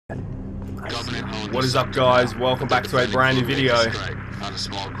What is up, guys? Welcome back to a brand new video. On a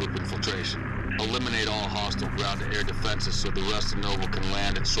small group infiltration. Eliminate all hostile ground-to-air defenses so the rest of Noble can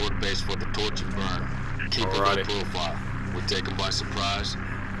land at sword base for the torch and burn. Keep a low profile. We take them by surprise.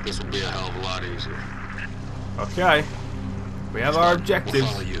 This will be a hell of a lot easier. Okay. We have our objectives. We'll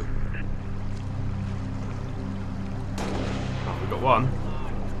follow you. Oh, we got one.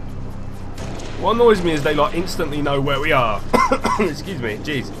 What annoys me is they like instantly know where we are. Excuse me,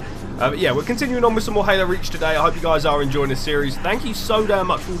 jeez. But yeah, we're continuing on with some more Halo Reach today. I hope you guys are enjoying this series. Thank you so damn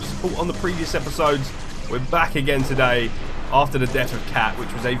much for all the support on the previous episodes. We're back again today after the death of Kat,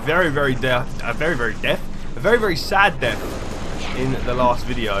 which was a very sad death in the last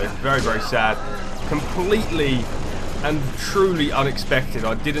video. Very sad. Completely and truly unexpected.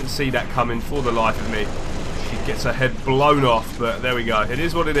 I didn't see that coming for the life of me. She gets her head blown off, but there we go. It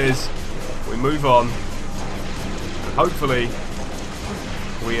is what it is. We move on. Hopefully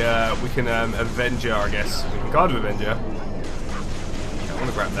we can avenge her, I guess. We can kind of avenge her. I want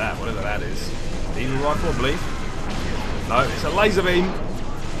to grab that, whatever that is. Needle rifle, I believe. No, it's a laser beam.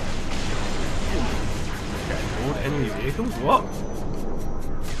 Okay, board enemy vehicles. What?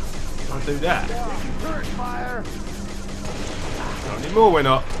 Can't do that. Not anymore, we're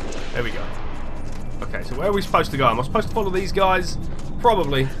not. There we go. Okay, so where are we supposed to go? Am I supposed to follow these guys?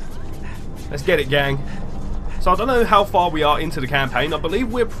 Probably. Let's get it, gang. So I don't know how far we are into the campaign. I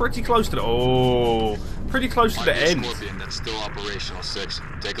believe we're pretty close to the... pretty close to the end. Scorpion that's still operational, 6.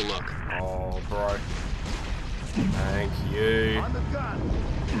 Take a look. Oh, bro. Thank you.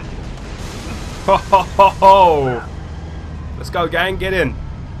 Ho ho ho ho! Let's go, gang. Get in.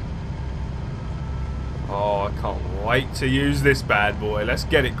 Oh, I can't wait to use this bad boy. Let's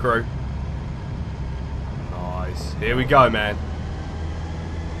get it, crew. Nice. Here we go, man.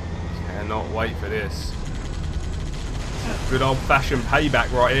 Cannot wait for this. Good old-fashioned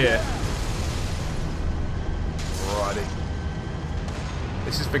payback right here. Alrighty.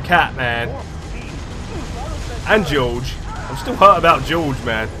 This is for Kat, man. And George. I'm still hurt about George,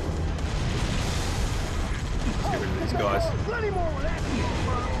 man. Let's get rid of these guys.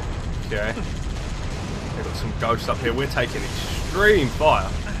 Okay. We've got some ghosts up here. We're taking extreme fire.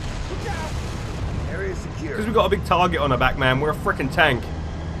 Because we've got a big target on our back, man. We're a freaking tank.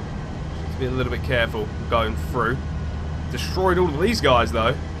 Just be a little bit careful going through. Destroyed all of these guys,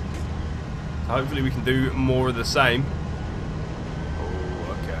 though. So hopefully we can do more of the same.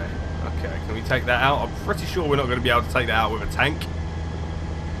 Oh, okay. Okay, can we take that out? I'm pretty sure we're not going to be able to take that out with a tank.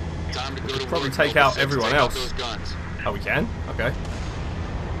 We could probably take out everyone else. Oh, we can? Okay.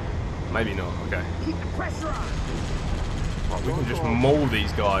 Maybe not. Okay. Right, we can just maul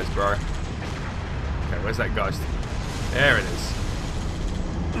these guys, bro. Okay, where's that ghost? There it is.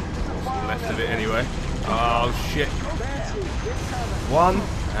 What's left of it anyway? Oh, shit. One,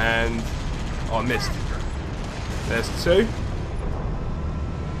 and... oh, I missed. There's 2.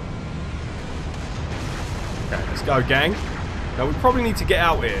 Okay, let's go, gang. Now, we probably need to get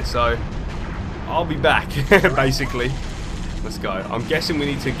out here, so... I'll be back, basically. Let's go. I'm guessing we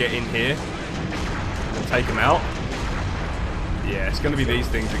need to get in here and take them out. Yeah, it's going to be these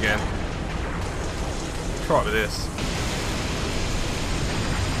things again. Let's try it with this.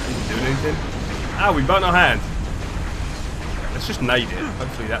 Isn't doing anything? Ah, we burnt our hand. Let's just nade it.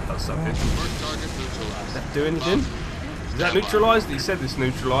 Hopefully that does something. Does that do anything? Is that neutralised? He said it's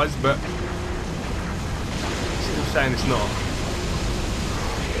neutralised, but he's still saying it's not.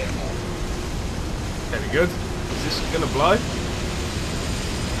 Very good. Is this going to blow?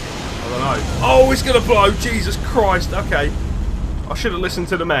 I don't know. Oh, it's going to blow! Jesus Christ! Okay. I should have listened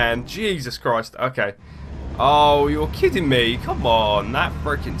to the man. Jesus Christ. Okay. Oh, you're kidding me. Come on. That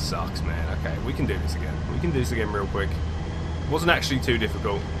freaking sucks, man. Okay, we can do this again. We can do this again real quick. It wasn't actually too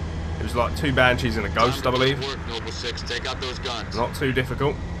difficult. It was like 2 banshees and a ghost, I believe. Noble 6, take out those guns. Not too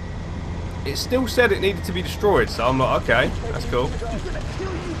difficult. It still said it needed to be destroyed, so I'm like, okay, that's cool.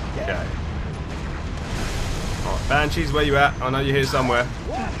 Okay. Alright, banshees, where you at? I know you're here somewhere.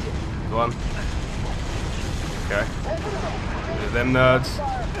 There's one. Okay. There's them nerds.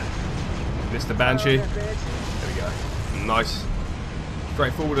 Mr. Banshee. There we go. Nice.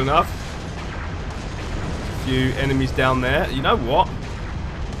 Straightforward enough. A few enemies down there. You know what?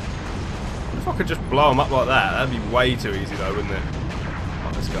 What if I could just blow them up like that? That'd be way too easy though, wouldn't it?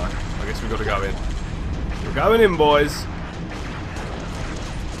 Oh, let's go. I guess we've got to go in. We're going in, boys.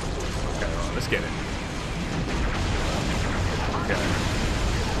 Okay, right, let's get it. Okay.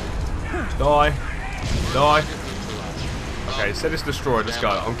 Die. Die. Okay, said it's destroyed. Let's go.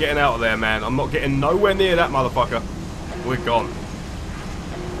 I'm getting out of there, man. I'm not getting nowhere near that motherfucker. We're gone.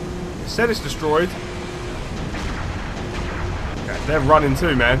 It said it's destroyed. Okay. They're running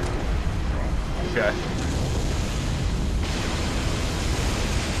too, man. Okay.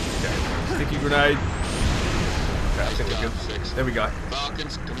 Okay. Sticky grenade. Okay, I think we're good. There we go.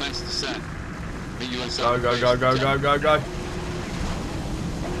 Falcons, commence descent. Meet you inside. Go.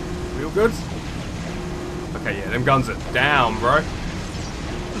 We all good? Okay, yeah, them guns are down, bro.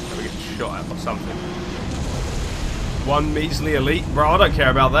 We get shot at or something. One measly elite, bro. I don't care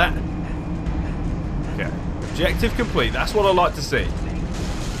about that. Okay. Objective complete. That's what I like to see.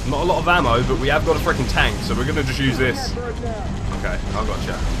 Not a lot of ammo, but we have got a freaking tank, so we're gonna just use this. Okay, I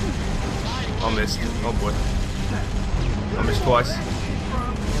gotcha. I missed. Oh boy. I missed twice.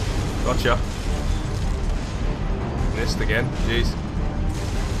 Gotcha. Missed again. Jeez.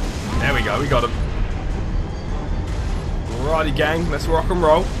 There we go. We got him. Alrighty, gang. Let's rock and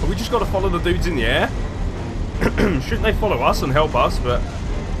roll. But we just got to follow the dudes in the air. Shouldn't they follow us and help us? But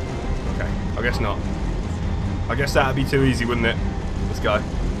okay, I guess not. I guess that'd be too easy, wouldn't it? Let's go.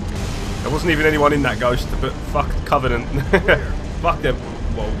 There wasn't even anyone in that ghost, but fuck Covenant. Fuck them.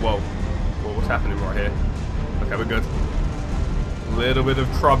 Whoa. What's happening right here? Okay, we're good. A little bit of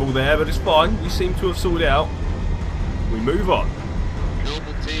trouble there, but it's fine. We seem to have sorted out. We move on.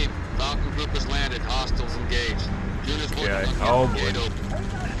 Noble team. Falcon group has landed. Hostiles engaged. Units Okay. working Oh on gate boy. open.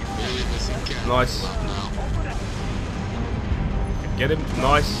 Nice. Get him.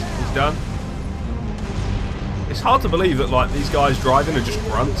 Nice. He's done. It's hard to believe that like these guys driving are just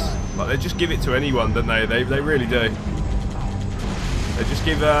grunts. Like they just give it to anyone, don't they? They really do. They just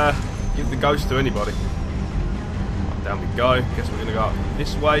give the ghost to anybody. Down we go. Guess we're gonna go up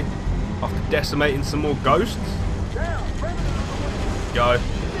this way after decimating some more ghosts. Go.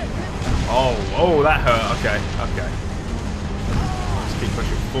 Oh, that hurt. Okay. Let's keep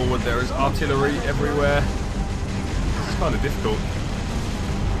pushing forward. There is artillery everywhere. It's kind of difficult.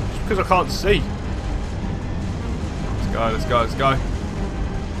 Just because I can't see. Let's go.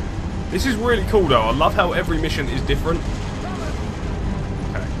 This is really cool though. I love how every mission is different.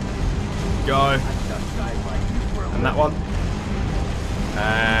 Okay. Go. And that one.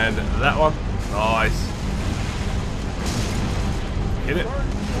 And that one. Nice. Hit it.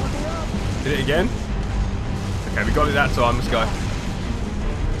 Hit it again. Okay, we got it that time. Let's go.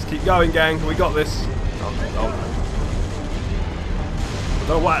 Let's keep going, gang. We got this. Oh. I don't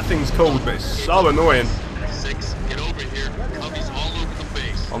know what that thing's called, but it's so annoying. 6, get over here. Cubbies all over the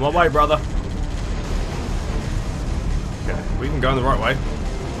base. On my way, brother. Okay, we can go in the right way.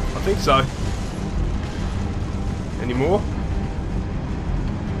 I think so. Any more?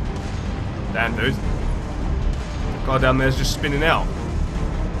 Damn, dude. The guy down there's just spinning out.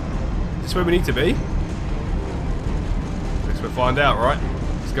 Is this where we need to be? Guess we'll find out, right?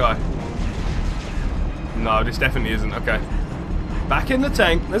 Let's go. No, this definitely isn't. Okay. Back in the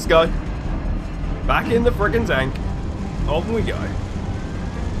tank. Let's go. Back in the friggin' tank. Off we go.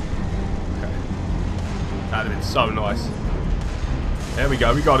 Okay. That'd have been so nice. There we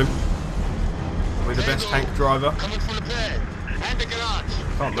go. We got him. We're the best tank driver. Coming from the pad. And the garage.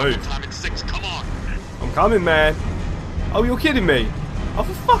 Can't move. Time at 6. Come on. I'm coming, man. Oh, you're kidding me. Oh,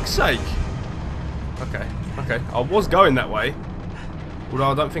 for fuck's sake. Okay. I was going that way.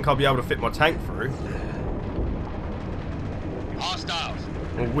 Although I don't think I'll be able to fit my tank through. Hostiles.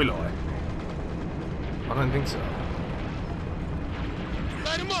 Or will I? I don't think so.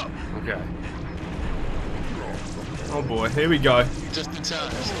 Light him up. Okay. Oh boy, here we go. Just in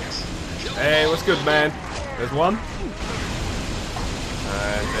time. Hey, what's good, man? There's one.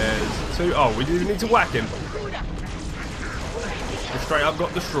 And there's two. Oh, we didn't even need to whack him. Just straight up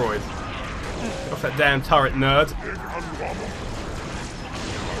got destroyed. Get off that damn turret, nerd.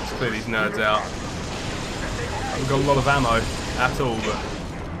 Let's clear these nerds out. Haven't got a lot of ammo at all, but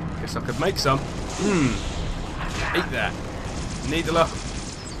guess I could make some. Eat that. Needler.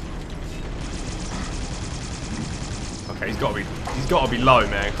 Okay, he's gotta be low,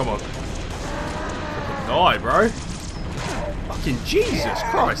 man. Come on. Freaking die, bro. Fucking Jesus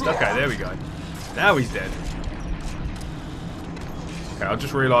Christ. Okay, there we go. Now he's dead. Okay, I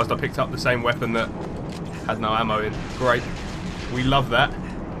just realised I picked up the same weapon that had no ammo in. Great. We love that.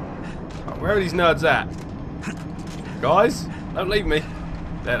 Right, where are these nerds at? Guys, don't leave me.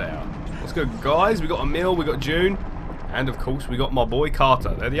 There they are. What's good, guys? We got Emil, we got June, and of course we got my boy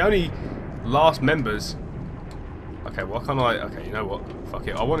Carter. They're the only last members. Okay, why can't I? Okay, you know what? Fuck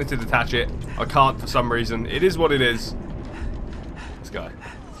it. I wanted to detach it. I can't for some reason. It is what it is. Let's go.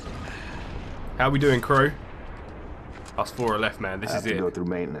 How we doing, crew? Us 4 are left, man. This is it. Go through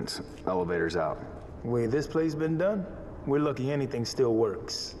maintenance. Elevators out. Way this place been done, we're lucky anything still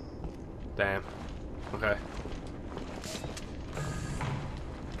works. Damn. Okay.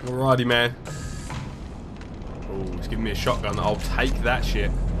 Alrighty, man. Oh, it's giving me a shotgun. I'll take that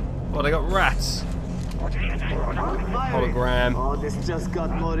shit. Oh, they got rats. Hologram. Oh, this just got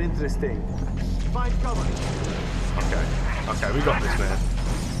more interesting. Find cover. Okay. Okay, we got this, man.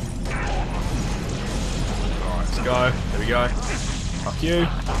 Alright, let's go. There we go. Fuck you.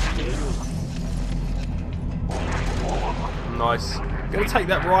 Nice. I'm gonna take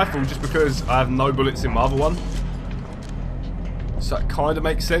that rifle just because I have no bullets in my other one. So it kind of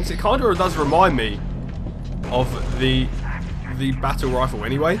makes sense. It kind of does remind me of the battle rifle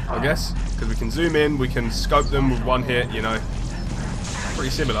anyway, I guess. Because we can zoom in, we can scope them with one hit, you know.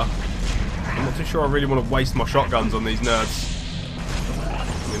 Pretty similar. I'm not too sure I really want to waste my shotguns on these nerds.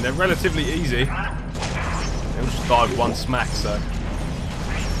 I mean, they're relatively easy. They'll just die with one smack, so...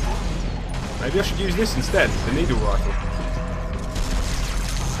 Maybe I should use this instead, the needle rifle.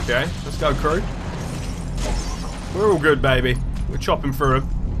 Okay, let's go, crew. We're all good, baby. We're chopping through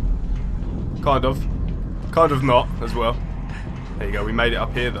them. Kind of. Kind of not, as well. There you go, we made it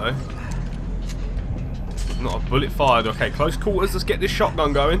up here, though. Not a bullet fired. Okay, close quarters, let's get this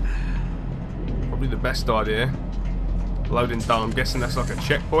shotgun going. Probably the best idea. Loading done, I'm guessing that's like a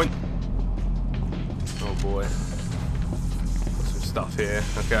checkpoint. Oh boy. Got some stuff here,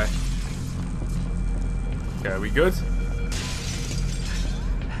 okay. Okay, are we good? I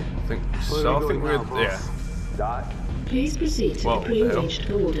think so. I think we're... yeah. Dot. Please proceed to the pre-arranged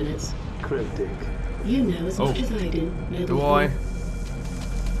coordinates. Cryptic. You know as much as I do. Do I?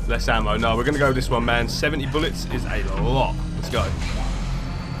 Less ammo. No, we're going to go with this one, man. 70 bullets is a lot. Let's go. Okay.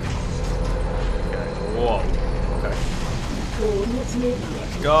 Whoa. Okay.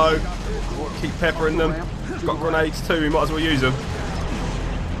 Let's go. Keep peppering them. Got grenades too. We might as well use them.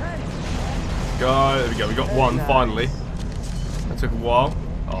 Go. There we go. We got one finally. That took a while.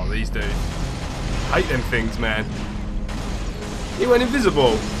 Oh, these dudes. Hate them things, man. He went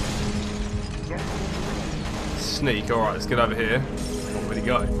invisible. Sneak. Alright, let's get over here. Where'd he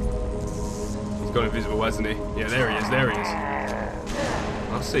go? He's gone invisible, hasn't he? Yeah, there he is. There he is.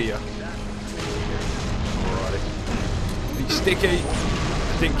 I'll see ya. Alrighty. He's sticky.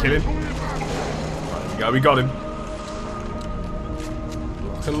 Didn't kill him. Right, there we go. We got him.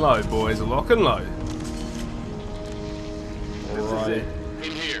 Lock and load, boys. Lock and load. Alrighty.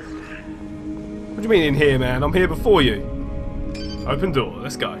 In here. What do you mean in here, man? I'm here before you. Open door.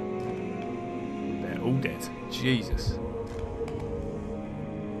 Let's go. They're all dead. Jesus.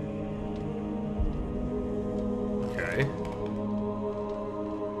 Okay.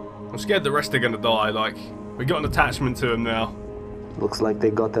 I'm scared the rest are gonna die. Like, we got an attachment to them now. Looks like they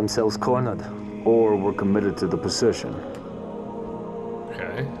got themselves cornered. Or we're committed to the position.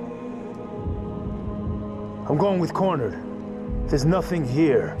 Okay. I'm going with cornered. There's nothing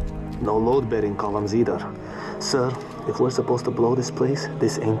here. No load-bearing columns either. Sir, if we're supposed to blow this place,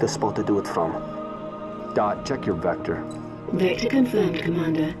 this ain't the spot to do it from. Dot, check your vector. Vector confirmed,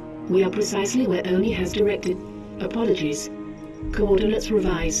 Commander. We are precisely where Oni has directed. Apologies. Coordinates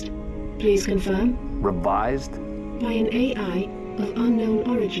revised. Please confirm? Revised? By an AI of unknown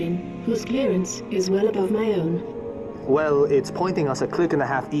origin, whose clearance is well above my own. Well, it's pointing us a click and a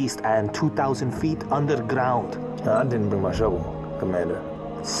half east and 2,000 feet underground. I didn't bring my shovel, Commander.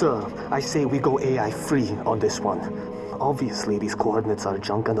 Sir, I say we go AI free on this one. Obviously, these coordinates are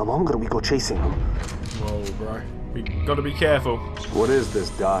junk, and the longer we go chasing them... Whoa, bro. We gotta be careful. What is this,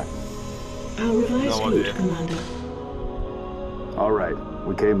 Dot? Our revised No route, idea. Commander. Alright,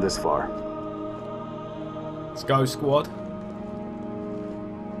 we came this far. Let's go, squad.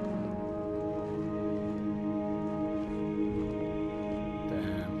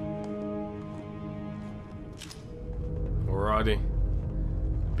 Damn. Alrighty.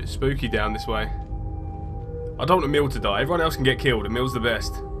 Bit spooky down this way. I don't want Emil to die. Everyone else can get killed. Emil's the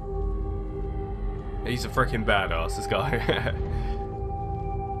best. He's a freaking badass, this guy.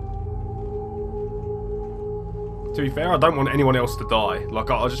 To be fair, I don't want anyone else to die. Like,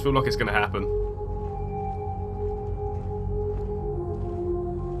 I just feel like it's going to happen.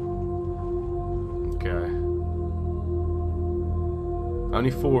 Okay.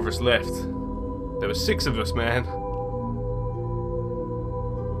 Only 4 of us left. There were 6 of us, man.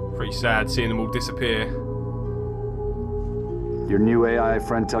 Pretty sad seeing them all disappear. Your new AI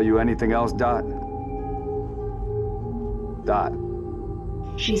friend tell you anything else, Dot? Dot.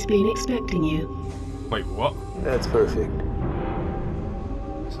 She's been expecting you. Wait, what? That's perfect.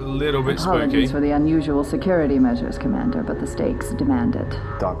 It's a little bit spooky. Apologies for the unusual security measures, Commander, but the stakes demand it.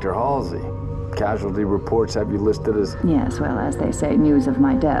 Dr. Halsey. Casualty reports have you listed as... Yes, well, as they say, news of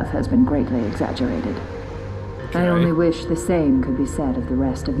my death has been greatly exaggerated. Okay. I only wish the same could be said of the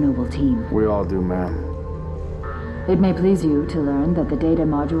rest of Noble Team. We all do, ma'am. It may please you to learn that the data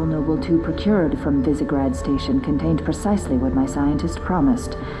module Noble 2 procured from Visegrad Station contained precisely what my scientist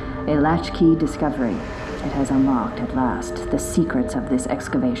promised. A latchkey discovery. It has unlocked, at last, the secrets of this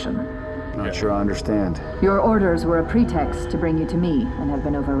excavation. Not sure I understand. Your orders were a pretext to bring you to me, and have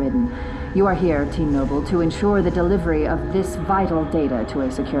been overridden. You are here, Team Noble, to ensure the delivery of this vital data to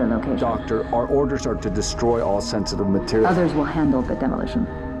a secure location. Doctor, our orders are to destroy all sensitive material. Others will handle the demolition.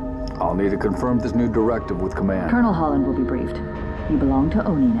 I'll need to confirm this new directive with command. Colonel Holland will be briefed. You belong to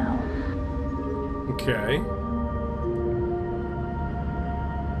Oni now. Okay.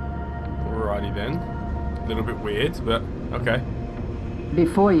 Alrighty then. A little bit weird, but okay.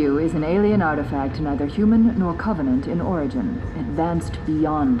 Before you is an alien artifact neither human nor Covenant in origin, advanced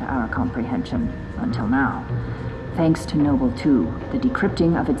beyond our comprehension, until now. Thanks to Noble 2, the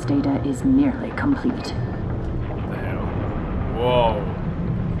decrypting of its data is nearly complete. What the hell? Whoa.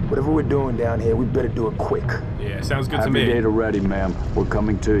 Whatever we're doing down here, we better do it quick. Yeah, sounds good to Have me. your data ready, ma'am. We're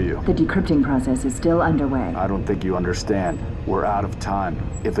coming to you. The decrypting process is still underway. I don't think you understand. We're out of time.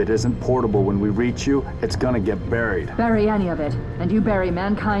 If it isn't portable when we reach you, it's gonna get buried. Bury any of it, and you bury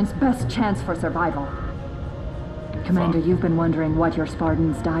mankind's best chance for survival. Commander, you've been wondering what your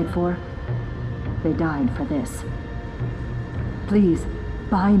Spartans died for? They died for this. Please,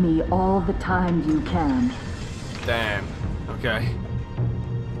 buy me all the time you can. Damn. Okay.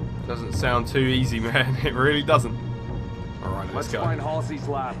 Doesn't sound too easy, man. It really doesn't. Alright, let's go. find Halsey's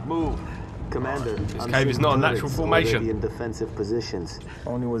lab. Move. Commander, This cave is not a natural formation. in defensive positions.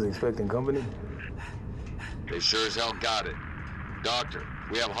 Only was expecting company. They sure as hell got it. Doctor,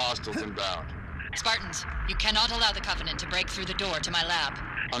 we have hostiles inbound. Spartans, you cannot allow the Covenant to break through the door to my lab.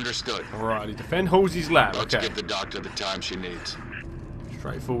 Understood. Alrighty, defend Halsey's lab. Let's Okay. give the doctor the time she needs.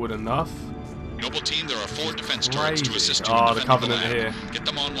 Straightforward enough. Noble team, there are 4 defense turrets to Crazy. assist you Oh, in the defending Covenant lab. here. Get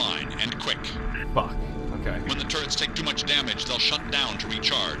them online, and quick. Fuck. Okay. When the turrets take too much damage, they'll shut down to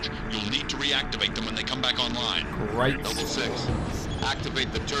recharge. You'll need to reactivate them when they come back online. Great. Noble 6,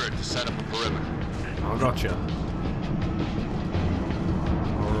 activate the turret to set up a perimeter. I gotcha.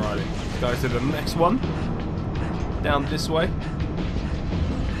 Alrighty. Go to the next one. Down this way.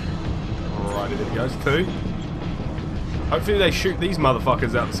 Alrighty, there he goes. 2. Hopefully they shoot these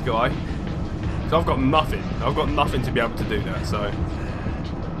motherfuckers out the sky. Because I've got nothing. I've got nothing to be able to do that, so...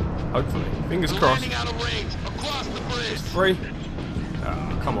 Hopefully. Fingers crossed. Landing out of range, across the bridge. 3.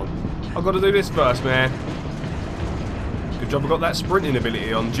 Ah, come on. I've got to do this first, man. Good job I got that sprinting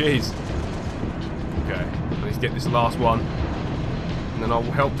ability on. Jeez. Okay. Let's get this last one. And then I'll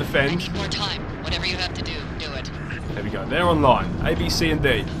help I defend. need more time. Whatever you have to do, do it. There we go. They're online. A, B, C, and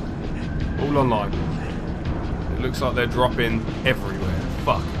D. All online. It looks like they're dropping everywhere.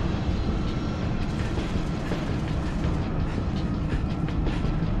 Fuck.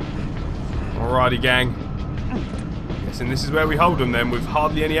 Alrighty, gang. Yes, and this is where we hold them then, with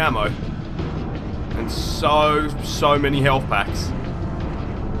hardly any ammo. And so many health packs.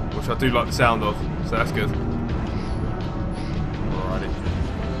 Which I do like the sound of, so that's good. Alrighty.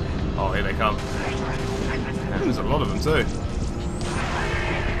 Oh, here they come. Man, there's a lot of them too. There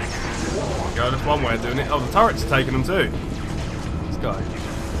we go, that's one way of doing it. Oh, the turrets are taking them too. Let's go.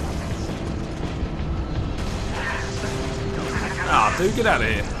 Ah, dude, get out of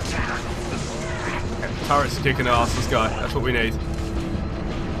here. Okay, the turrets are kicking ass, let's go. That's what we need.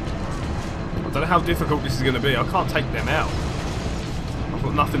 I don't know how difficult this is going to be. I can't take them out. I've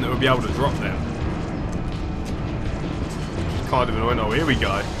got nothing that would be able to drop them. Which is kind of annoying. Oh, here we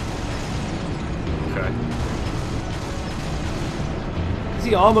go. Okay. Is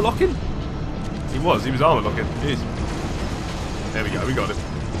he armor locking? He was armor locking. Jeez. There we go, we got him.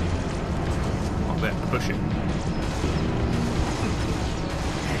 Oh, there, push it.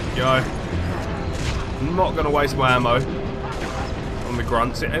 There we go. I'm not going to waste my ammo on the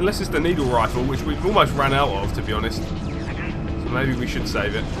grunts, unless it's the needle rifle, which we've almost ran out of, to be honest. So maybe we should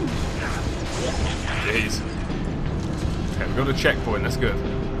save it. Jeez. Okay, we've got a checkpoint, that's good.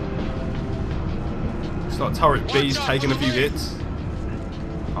 Looks like turret B's taking a few hits.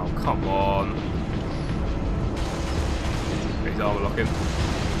 Oh, come on. He's armor locking.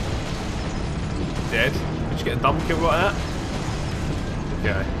 Dead. Did you get a double kill like that?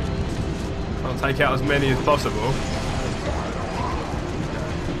 Okay. Trying to take out as many as possible.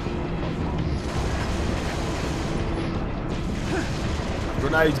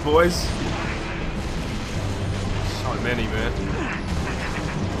 Grenades, boys. So many, man.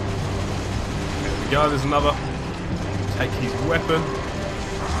 There we go, there's another. Take his weapon.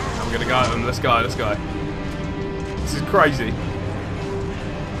 I'm gonna go at him. Let's go, let's go. This is crazy.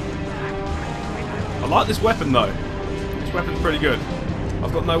 I like this weapon though. This weapon's pretty good.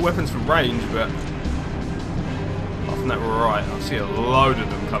 I've got no weapons for range, but Apart from that, we're alright. I see a load of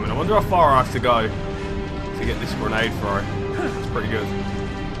them coming. I wonder how far I have to go to get this grenade throw. It's pretty good.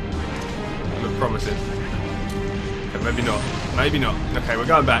 It looks promising. Okay, maybe not. Maybe not. Okay, we're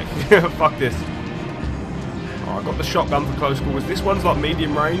going back. Fuck this. Oh, I got the shotgun for close quarters. This one's like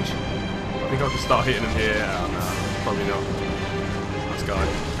medium range. I think I can start hitting them here. Oh, no, probably not. Let's go.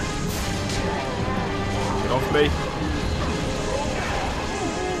 Get off me.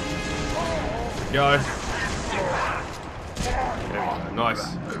 Go. There we go. Nice.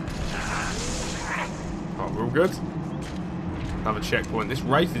 Alright, we're all good. Another checkpoint. This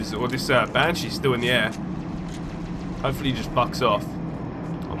Wraith is, or this Banshee's still in the air. Hopefully he just bucks off.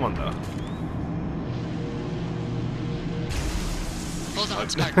 I wonder. Hold on,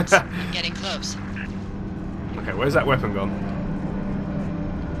 Spartans. I'm getting close. Okay, where's that weapon gone?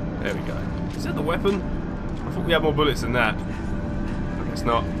 There we go. Is that the weapon? I thought we had more bullets than that. I guess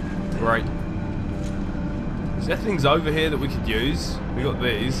not. Great. Is there things over here that we could use? We got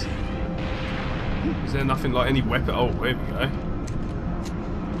these. Is there nothing like any weapon? Oh, here we go.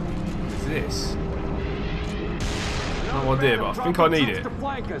 What is this? No idea, but I think I need it.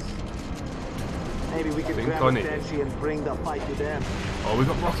 Maybe we can grab a Banshee and bring the fight to them. Oh, we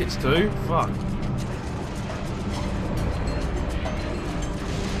got rockets too? Fuck.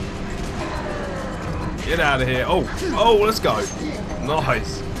 Get out of here. Oh, let's go.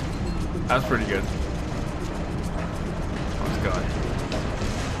 Nice. That's pretty good. Let's go.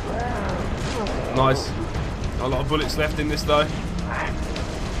 Nice. Not a lot of bullets left in this though. Okay,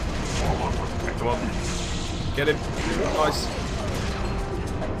 come on. Get him. Nice.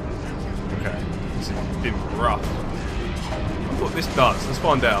 Okay. This has been rough. What this does, let's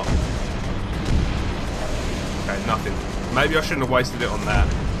find out. Okay, nothing. Maybe I shouldn't have wasted it on that.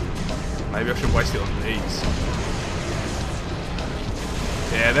 Maybe I should waste it on these.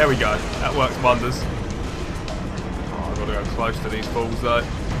 Yeah, there we go. That works wonders. Oh, I've got to go close to these fools though.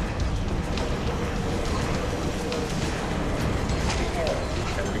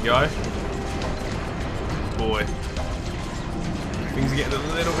 Okay, there we go. Boy. Things are getting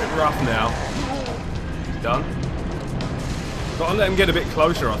a little bit rough now. He's done. Gotta let him get a bit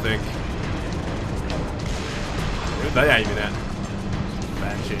closer, I think. Who are they aiming at?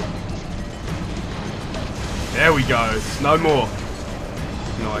 Banshee. There we go. No more.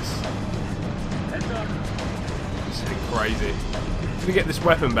 Nice. This is crazy. I'm gonna get this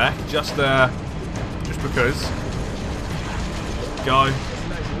weapon back, just because. Go.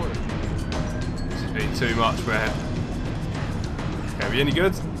 This has been too much, man. Okay, are we any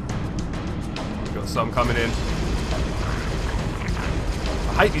good? We've got some coming in.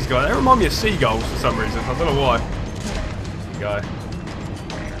 I hate these guys. They remind me of seagulls for some reason. I don't know why. There you go.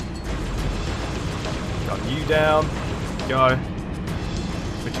 Got you down. Go.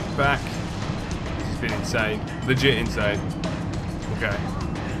 Switch it back. This has been insane. Legit insane. Okay.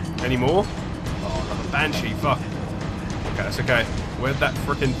 Any more? Oh, another Banshee. Fuck. Okay, that's okay. Where'd that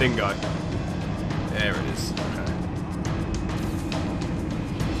frickin' thing go? There it is. Okay.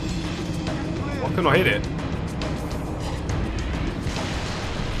 Why couldn't I hit it?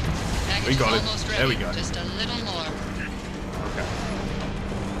 We got it. There we go. Just a little more. Okay.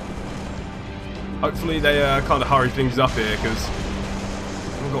 Hopefully they kind of hurry things up here because we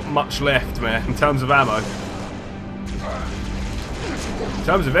haven't got much left, man, in terms of ammo. In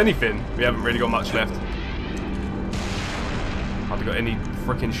terms of anything, we haven't really got much left. Have we got any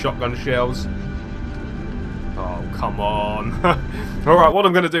freaking shotgun shells? Oh, come on. Alright, what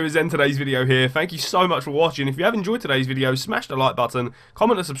I'm going to do is end today's video here. Thank you so much for watching. If you have enjoyed today's video, smash the like button,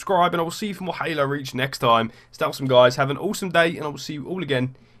 comment and subscribe, and I will see you for more Halo Reach next time. Stay awesome, guys. Have an awesome day, and I will see you all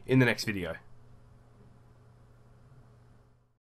again in the next video.